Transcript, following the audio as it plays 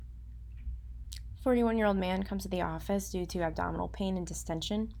41-year-old man comes to the office due to abdominal pain and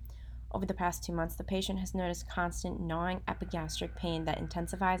distension. Over the past 2 months, the patient has noticed constant gnawing epigastric pain that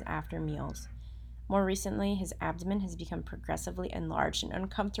intensifies after meals. More recently, his abdomen has become progressively enlarged and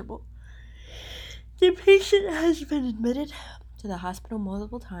uncomfortable. The patient has been admitted to the hospital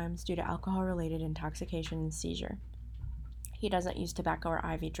multiple times due to alcohol-related intoxication and seizure. He doesn't use tobacco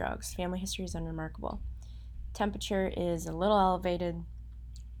or IV drugs. Family history is unremarkable. Temperature is a little elevated,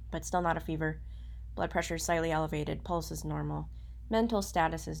 but still not a fever. Blood pressure is slightly elevated. Pulse is normal. Mental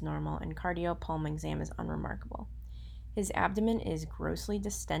status is normal, and cardiopulmonary exam is unremarkable. His abdomen is grossly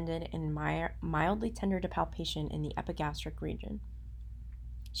distended and mildly tender to palpation in the epigastric region.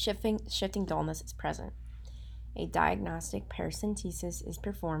 Shifting dullness is present. A diagnostic paracentesis is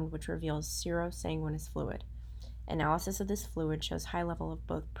performed, which reveals serosanguinous fluid. Analysis of this fluid shows high level of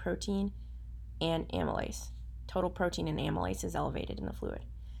both protein and amylase. Total protein and amylase is elevated in the fluid.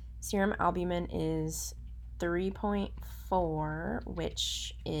 Serum albumin is 3.4,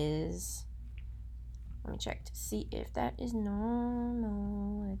 which is, let me check to see if that is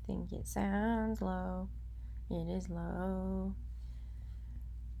normal. I think it sounds low. It is low.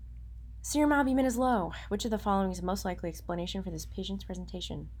 Serum albumin is low. Which of the following is the most likely explanation for this patient's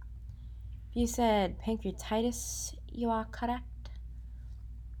presentation? If you said pancreatitis, you are correct.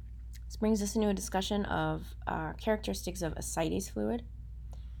 This brings us into a discussion of characteristics of ascites fluid.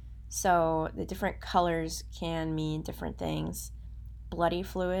 So the different colors can mean different things. Bloody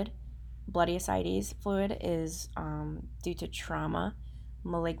ascites fluid is due to trauma,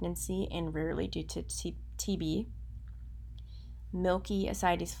 malignancy, and rarely due to TB. Milky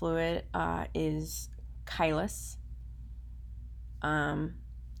ascites fluid is chylous.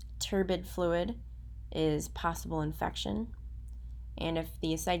 Turbid fluid is possible infection. And if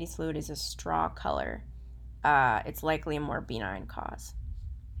the ascites fluid is a straw color, it's likely a more benign cause.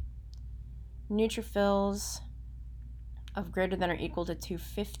 Neutrophils of greater than or equal to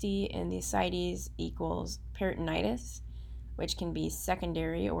 250 in the ascites equals peritonitis, which can be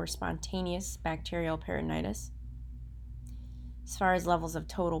secondary or spontaneous bacterial peritonitis. As far as levels of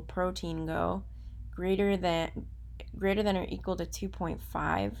total protein go, greater than or equal to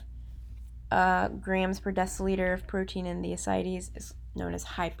 2.5 grams per deciliter of protein in the ascites is known as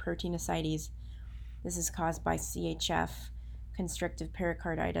high protein ascites. This is caused by CHF, constrictive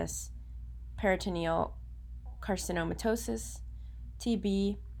pericarditis, peritoneal carcinomatosis,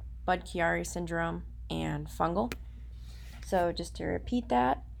 TB, Budd-Chiari syndrome, and fungal. So just to repeat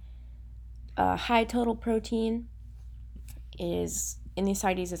that, high total protein is in the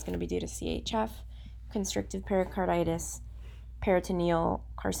ascites is going to be due to CHF, constrictive pericarditis, peritoneal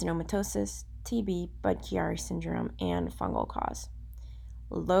carcinomatosis, TB, Budd-Chiari syndrome, and fungal cause.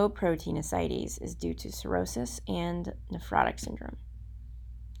 Low protein ascites is due to cirrhosis and nephrotic syndrome.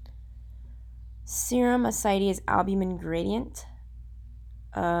 Serum ascites albumin gradient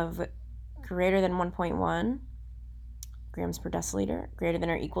of greater than 1.1 grams per deciliter, greater than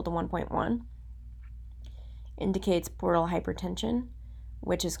or equal to 1.1, indicates portal hypertension,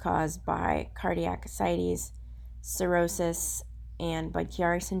 which is caused by cardiac ascites, cirrhosis, and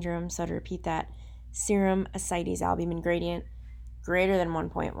Budd-Chiari syndrome. So to repeat that, serum ascites albumin gradient greater than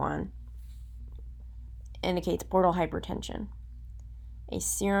 1.1 indicates portal hypertension. A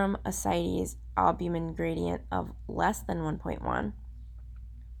serum ascites albumin gradient of less than 1.1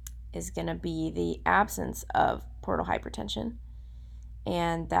 is going to be the absence of portal hypertension,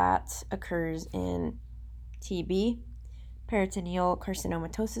 and that occurs in TB, peritoneal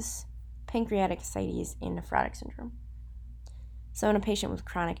carcinomatosis, pancreatic ascites, and nephrotic syndrome. So in a patient with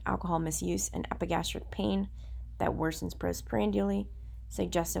chronic alcohol misuse and epigastric pain that worsens postprandially,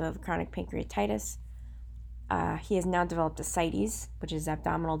 suggestive of chronic pancreatitis, he has now developed ascites, which is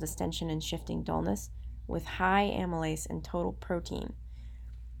abdominal distension and shifting dullness, with high amylase and total protein,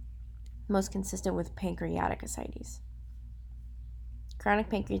 most consistent with pancreatic ascites. Chronic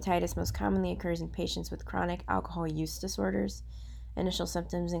pancreatitis most commonly occurs in patients with chronic alcohol use disorders. Initial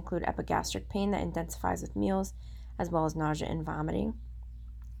symptoms include epigastric pain that intensifies with meals, as well as nausea and vomiting.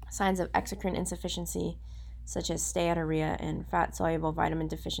 Signs of exocrine insufficiency, such as steatorrhea and fat-soluble vitamin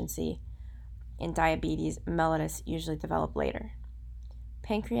deficiency, and diabetes mellitus usually develop later.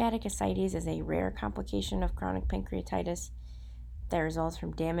 Pancreatic ascites is a rare complication of chronic pancreatitis that results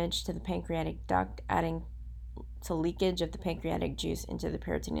from damage to the pancreatic duct, adding to leakage of the pancreatic juice into the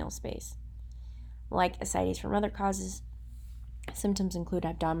peritoneal space. Like ascites from other causes, symptoms include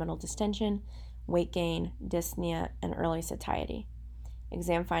abdominal distension, weight gain, dyspnea, and early satiety.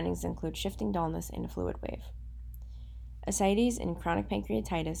 Exam findings include shifting dullness and a fluid wave. Ascites in chronic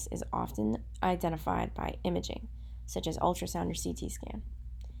pancreatitis is often identified by imaging, such as ultrasound or CT scan.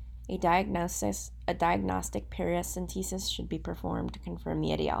 A diagnostic paracentesis should be performed to confirm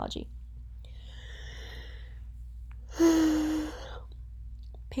the etiology.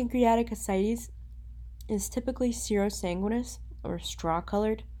 Pancreatic ascites is typically serosanguinous or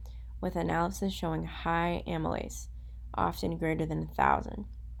straw-colored, with analysis showing high amylase, often greater than 1,000,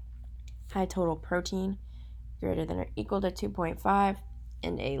 high total protein, greater than or equal to 2.5,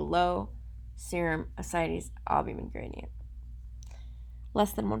 and a low serum ascites albumin gradient,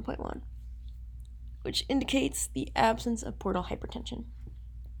 less than 1.1, which indicates the absence of portal hypertension.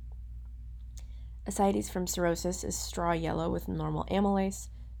 Ascites from cirrhosis is straw yellow with normal amylase,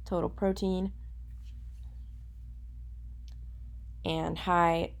 total protein, and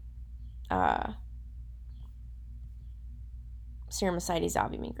high serum ascites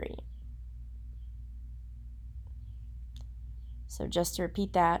albumin gradient. So just to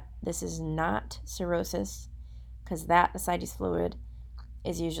repeat that, this is not cirrhosis, because that ascites fluid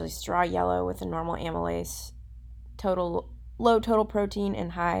is usually straw yellow with a normal amylase, low total protein,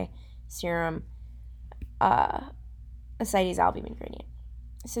 and high serum ascites albumin gradient.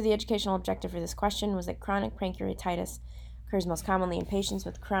 So the educational objective for this question was that chronic pancreatitis occurs most commonly in patients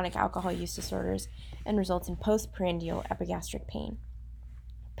with chronic alcohol use disorders and results in postprandial epigastric pain.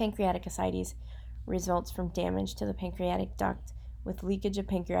 Pancreatic ascites results from damage to the pancreatic duct with leakage of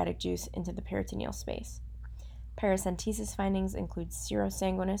pancreatic juice into the peritoneal space. Paracentesis findings include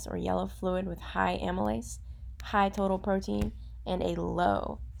serosanguinous or yellow fluid with high amylase, high total protein, and a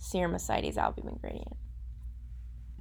low serum ascites albumin gradient.